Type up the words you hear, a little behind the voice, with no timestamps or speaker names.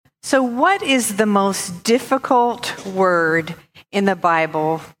So what is the most difficult word in the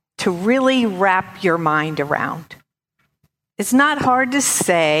Bible to really wrap your mind around? It's not hard to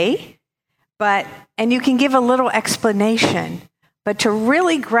say, and you can give a little explanation, but to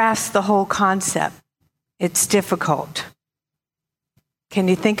really grasp the whole concept, it's difficult. Can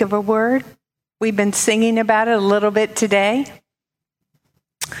you think of a word? We've been singing about it a little bit today.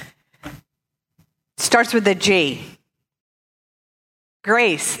 It starts with a G.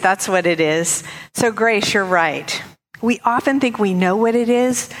 Grace, that's what it is. So grace, you're right. We often think we know what it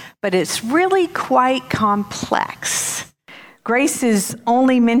is, but it's really quite complex. Grace is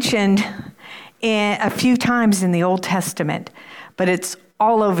only mentioned a few times in the Old Testament, but it's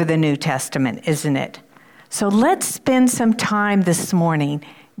all over the New Testament, isn't it? So let's spend some time this morning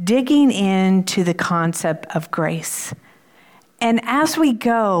digging into the concept of grace. And as we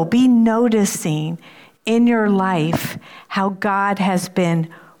go, be noticing in your life how God has been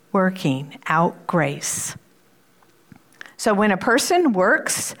working out grace. So when a person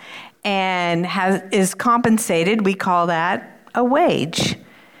works and is compensated, we call that a wage.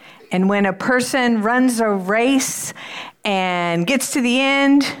 And when a person runs a race and gets to the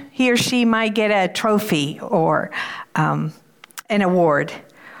end, he or she might get a trophy or an award.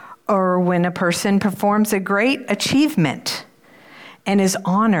 Or when a person performs a great achievement and is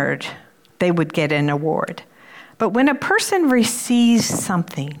honored, they would get an award. But when a person receives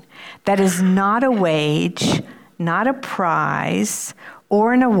something that is not a wage, not a prize,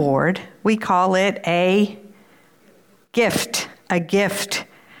 or an award, we call it a gift,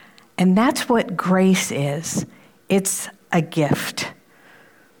 And that's what grace is. It's a gift.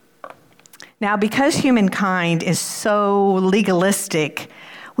 Now, because humankind is so legalistic,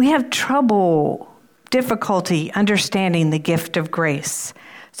 we have difficulty understanding the gift of grace.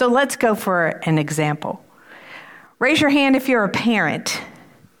 So let's go for an example. Raise your hand if you're a parent.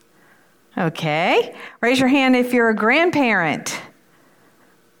 Okay. Raise your hand if you're a grandparent.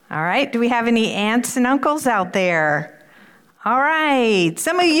 All right. Do we have any aunts and uncles out there? All right.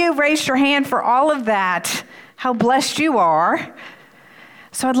 Some of you raised your hand for all of that. How blessed you are.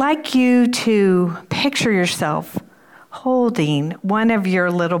 So I'd like you to picture yourself holding one of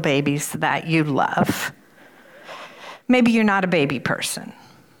your little babies that you love. Maybe you're not a baby person.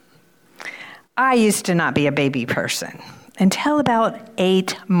 I used to not be a baby person until about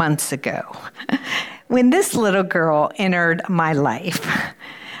 8 months ago, when this little girl entered my life.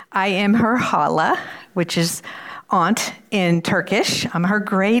 I am her hala, which is aunt in Turkish. I'm her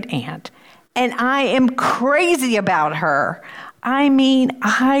great aunt, and I am crazy about her. I mean,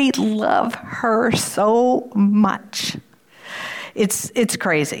 I love her so much. It's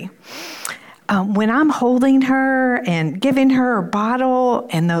crazy. When I'm holding her and giving her a bottle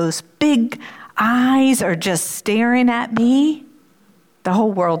and those big eyes are just staring at me, the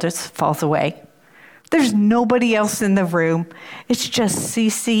whole world just falls away. There's nobody else in the room. It's just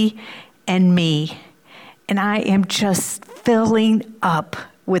Cece and me. And I am just filling up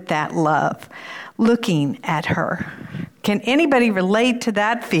with that love, looking at her. Can anybody relate to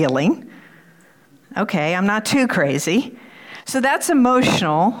that feeling? Okay, I'm not too crazy. So that's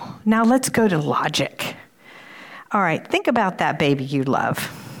emotional. Now let's go to logic. All right, think about that baby you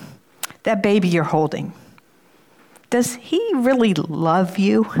love, that baby you're holding. Does he really love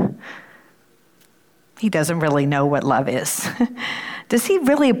you? He doesn't really know what love is. Does he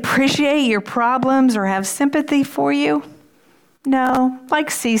really appreciate your problems or have sympathy for you? No, like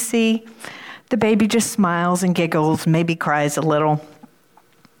Cece, the baby just smiles and giggles, maybe cries a little.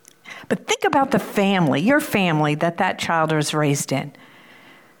 But think about the family, your family that child was raised in.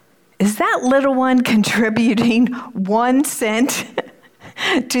 Is that little one contributing 1 cent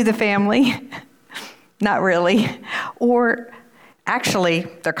to the family? Not really. Or actually,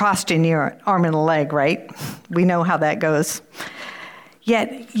 they're costing you an arm and a leg, right? We know how that goes.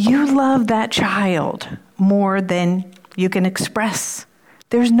 Yet you love that child more than you can express.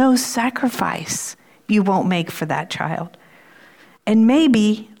 There's no sacrifice you won't make for that child. And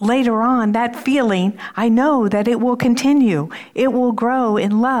maybe later on, that feeling, I know that it will continue. It will grow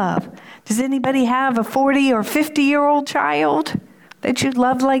in love. Does anybody have a 40 or 50-year-old child that you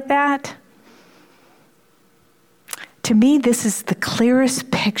love like that? To me, this is the clearest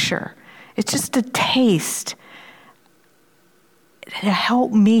picture. It's just a taste to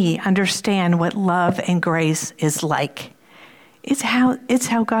help me understand what love and grace is like. It's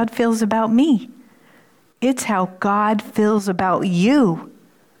how God feels about me. It's how God feels about you.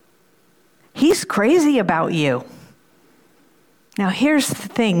 He's crazy about you. Now, here's the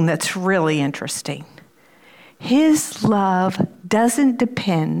thing that's really interesting. His love doesn't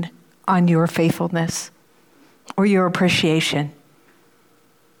depend, on, on your faithfulness or your appreciation.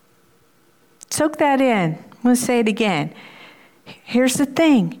 Soak that in. I'm going to say it again. Here's the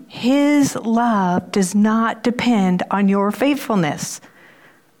thing. His love does not depend on your faithfulness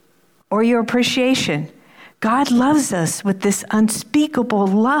or your appreciation. God loves us with this unspeakable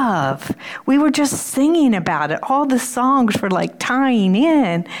love. We were just singing about it. All the songs were like tying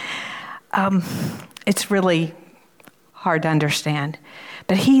in. It's really hard to understand.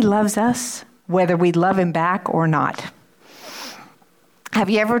 But he loves us, whether we love him back or not. Have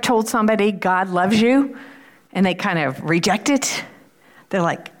you ever told somebody God loves you and they kind of reject it? They're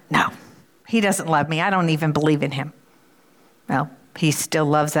like, no, he doesn't love me. I don't even believe in him. Well, he still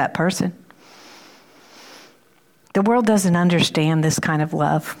loves that person. The world doesn't understand this kind of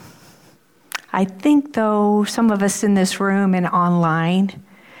love. I think, though, some of us in this room and online,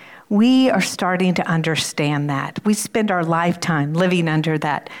 we are starting to understand that. We spend our lifetime living under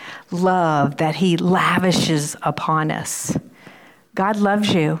that love that he lavishes upon us. God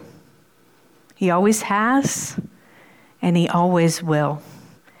loves you. He always has, and he always will.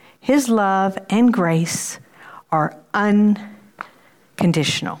 His love and grace are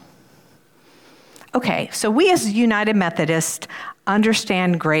unconditional. Okay, so we as United Methodists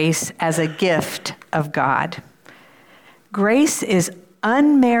understand grace as a gift of God. Grace is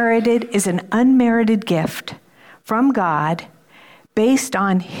an unmerited gift from God based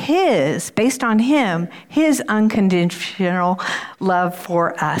on his unconditional love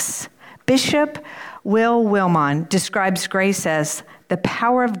for us. Bishop Will Wilmon describes grace as the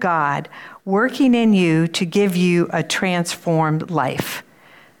power of God working in you to give you a transformed life.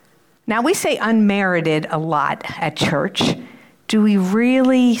 Now, we say unmerited a lot at church. Do we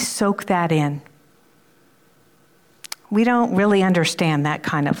really soak that in? We don't really understand that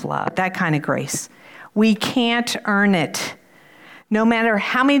kind of love, that kind of grace. We can't earn it. No matter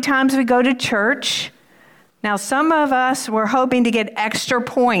how many times we go to church. Now, some of us were hoping to get extra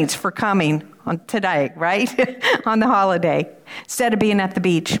points for coming on today, right? On the holiday, instead of being at the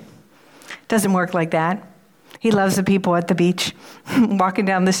beach. Doesn't work like that. He loves the people at the beach, walking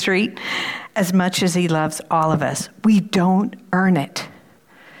down the street, as much as he loves all of us. We don't earn it.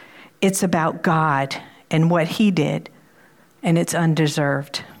 It's about God and what he did, and it's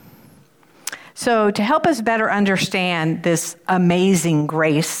undeserved. So to help us better understand this amazing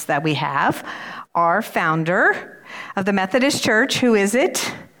grace that we have, our founder of the Methodist Church, who is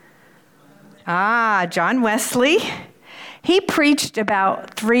it? John Wesley. He preached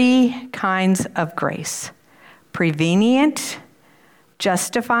about 3 kinds of grace: prevenient,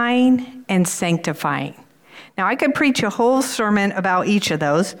 justifying, and sanctifying. Now, I could preach a whole sermon about each of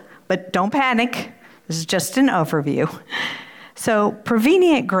those, but don't panic. This is just an overview. So,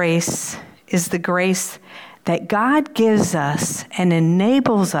 prevenient grace is the grace that God gives us and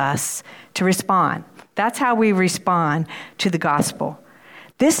enables us to respond. That's how we respond to the gospel.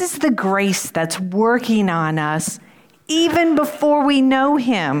 This is the grace that's working on us even before we know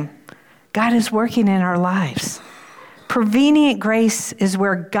him. God is working in our lives. Prevenient grace is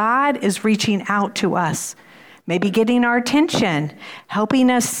where God is reaching out to us, maybe getting our attention, helping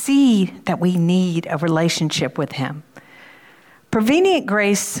us see that we need a relationship with him. Prevenient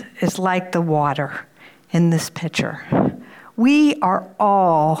grace is like the water in this picture. We are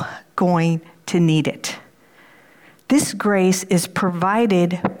all going to need it. This grace is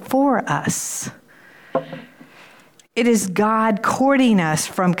provided for us. It is God courting us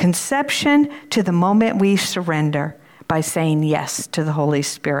from conception to the moment we surrender by saying yes to the Holy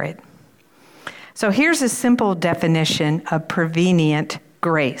Spirit. So here's a simple definition of prevenient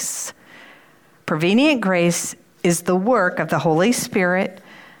grace. Prevenient grace is the work of the Holy Spirit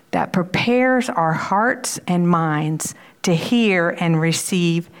that prepares our hearts and minds to hear and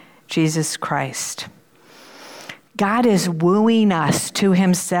receive Jesus Christ. God is wooing us to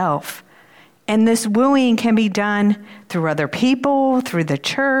himself. And this wooing can be done through other people, through the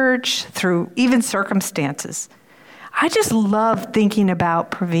church, through even circumstances. I just love thinking about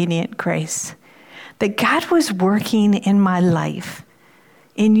prevenient grace, that God was working in my life,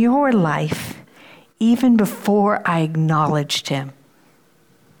 in your life, even before I acknowledged him.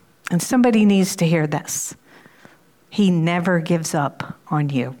 And somebody needs to hear this. He never gives up on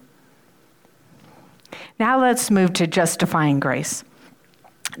you. Now let's move to justifying grace.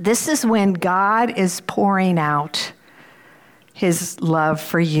 This is when God is pouring out his love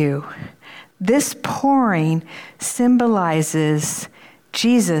for you. This pouring symbolizes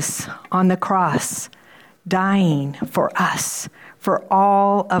Jesus on the cross, dying for us, for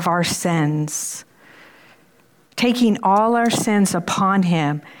all of our sins, taking all our sins upon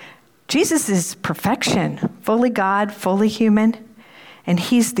him. Jesus is perfection, fully God, fully human, and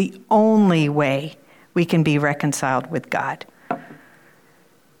he's the only way we can be reconciled with God.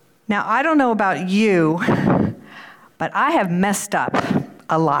 Now, I don't know about you, but I have messed up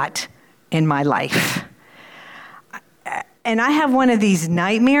a lot in my life. And I have one of these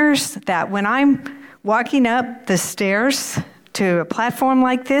nightmares that when I'm walking up the stairs to a platform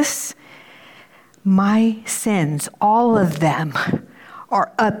like this, my sins, all of them,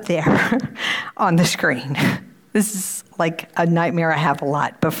 are up there on the screen. This is like a nightmare I have a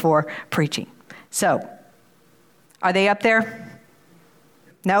lot before preaching. So, are they up there?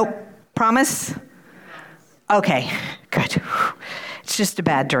 Nope. Promise? Okay, good. It's just a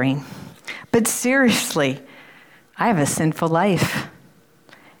bad dream. But seriously, I have a sinful life,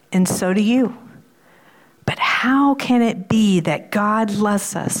 and so do you. But how can it be that God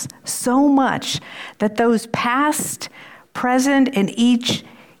loves us so much that those past, present, and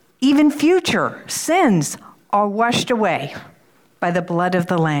even future sins are washed away by the blood of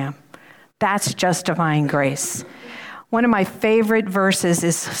the Lamb? That's justifying grace. One of my favorite verses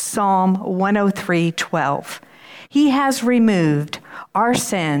is Psalm 103:12. He has removed our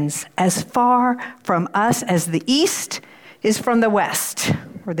sins as far from us as the east is from the west,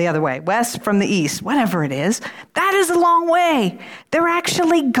 or the other way, west from the east, whatever it is. That is a long way. They're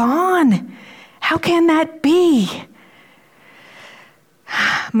actually gone. How can that be?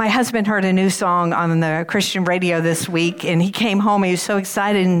 My husband heard a new song on the Christian radio this week, and he came home. He was so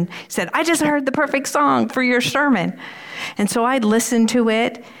excited and said, "I just heard the perfect song for your sermon." And so I listened to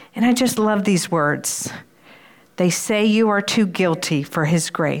it, and I just love these words. They say you are too guilty for his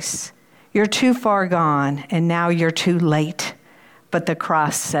grace. You're too far gone, and now you're too late. But the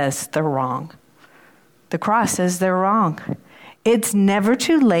cross says they're wrong. The cross says they're wrong. It's never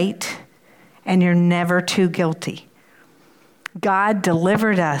too late, and you're never too guilty. God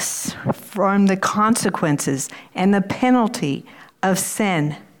delivered us from the consequences and the penalty of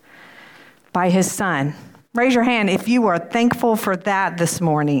sin by his Son. Raise your hand if you are thankful for that this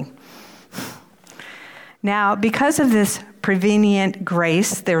morning. Now, because of this prevenient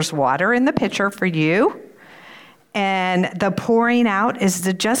grace, there's water in the pitcher for you, and the pouring out is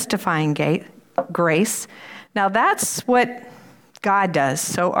the justifying grace. Now, that's what God does.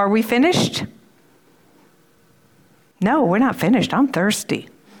 So are we finished? No, we're not finished. I'm thirsty.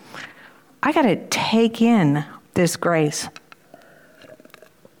 I got to take in this grace.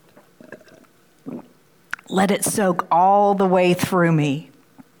 Let it soak all the way through me.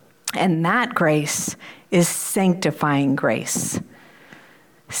 And that grace is sanctifying grace.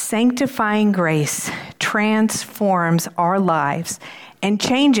 Sanctifying grace transforms our lives and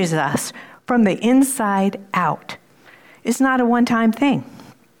changes us from the inside out. It's not a one-time thing.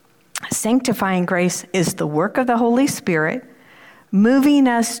 Sanctifying grace is the work of the Holy Spirit, moving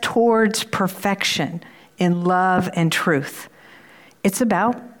us towards perfection in love and truth. It's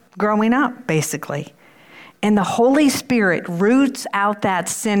about growing up, basically. And the Holy Spirit roots out that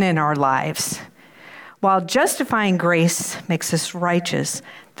sin in our lives. While justifying grace makes us righteous,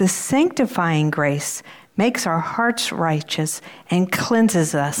 the sanctifying grace makes our hearts righteous and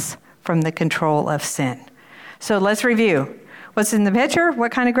cleanses us from the control of sin. So let's review. What's in the pitcher?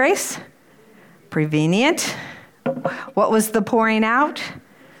 What kind of grace? Prevenient. What was the pouring out?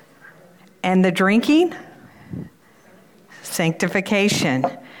 And the drinking? Sanctification.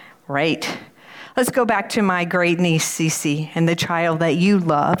 Right. Let's go back to my great niece, Cece, and the child that you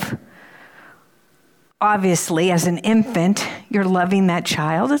love. Obviously, as an infant, you're loving that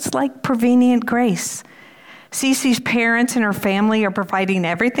child. It's like prevenient grace. Cece's parents and her family are providing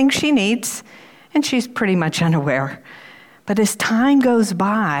everything she needs, and she's pretty much unaware. But as time goes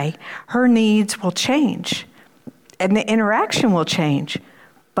by, her needs will change, and the interaction will change,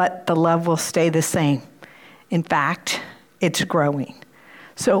 but the love will stay the same. In fact, it's growing.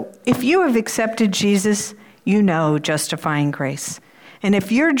 So if you have accepted Jesus, you know justifying grace. And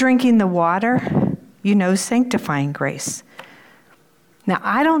if you're drinking the water, you know sanctifying grace. Now,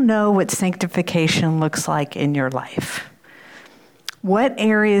 I don't know what sanctification looks like in your life. What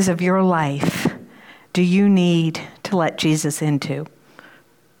areas of your life do you need to let Jesus into?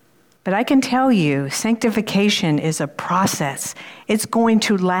 But I can tell you, sanctification is a process. It's going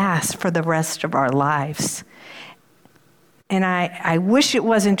to last for the rest of our lives. And I wish it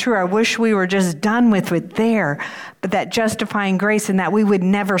wasn't true. I wish we were just done with it there. But that justifying grace and that we would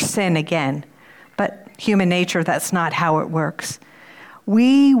never sin again. But human nature, that's not how it works.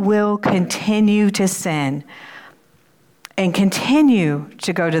 We will continue to sin and continue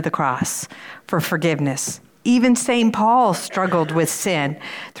to go to the cross for forgiveness. Even St. Paul struggled with sin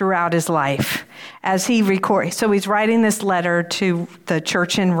throughout his life. As he records, so he's writing this letter to the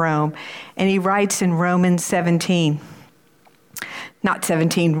church in Rome, and he writes in Romans 7:15.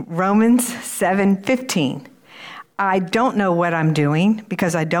 I don't know what I'm doing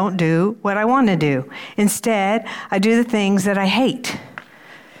because I don't do what I want to do. Instead, I do the things that I hate.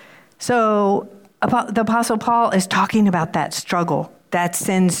 So the Apostle Paul is talking about that struggle, that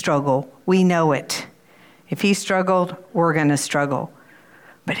sin struggle. We know it. If he struggled, we're going to struggle.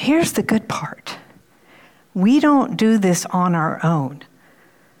 But here's the good part. We don't do this on our own.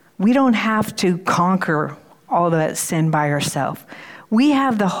 We don't have to conquer all that sin by ourselves. We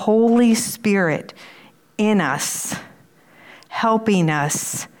have the Holy Spirit in us, helping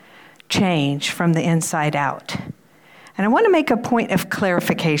us change from the inside out. And I want to make a point of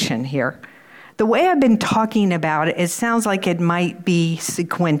clarification here. The way I've been talking about it, it sounds like it might be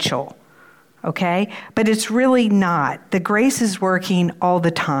sequential, okay? But it's really not. The grace is working all the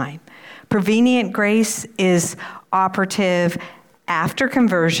time. Prevenient grace is operative after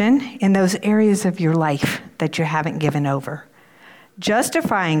conversion in those areas of your life that you haven't given over.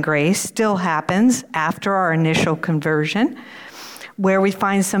 Justifying grace still happens after our initial conversion, where we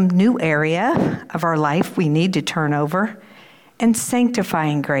find some new area of our life we need to turn over. And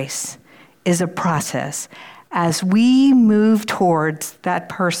sanctifying grace is a process as we move towards that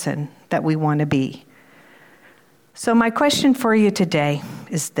person that we want to be. So my question for you today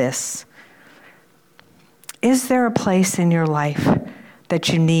is this. Is there a place in your life that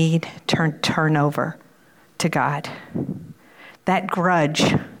you need to turn over to God? That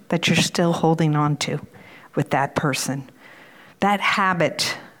grudge that you're still holding on to with that person. That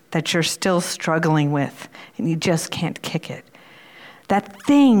habit that you're still struggling with and you just can't kick it. That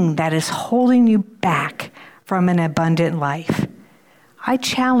thing that is holding you back from an abundant life. I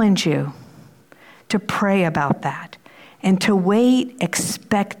challenge you to pray about that and to wait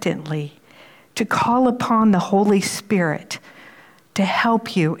expectantly, to call upon the Holy Spirit to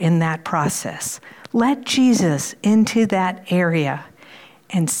help you in that process. Let Jesus into that area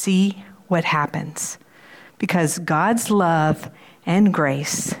and see what happens. Because God's love and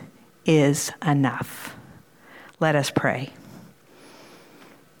grace is enough. Let us pray.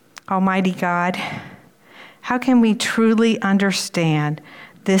 Almighty God, how can we truly understand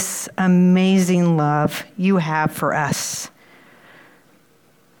this amazing love you have for us?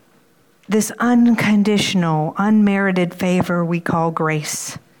 This unconditional, unmerited favor we call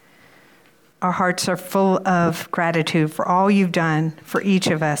grace. Our hearts are full of gratitude for all you've done for each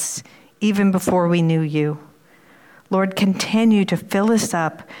of us, even before we knew you. Lord, continue to fill us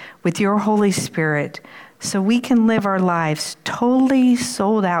up with your Holy Spirit so we can live our lives totally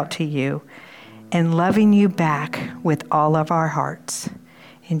sold out to you and loving you back with all of our hearts.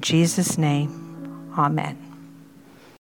 In Jesus' name, amen.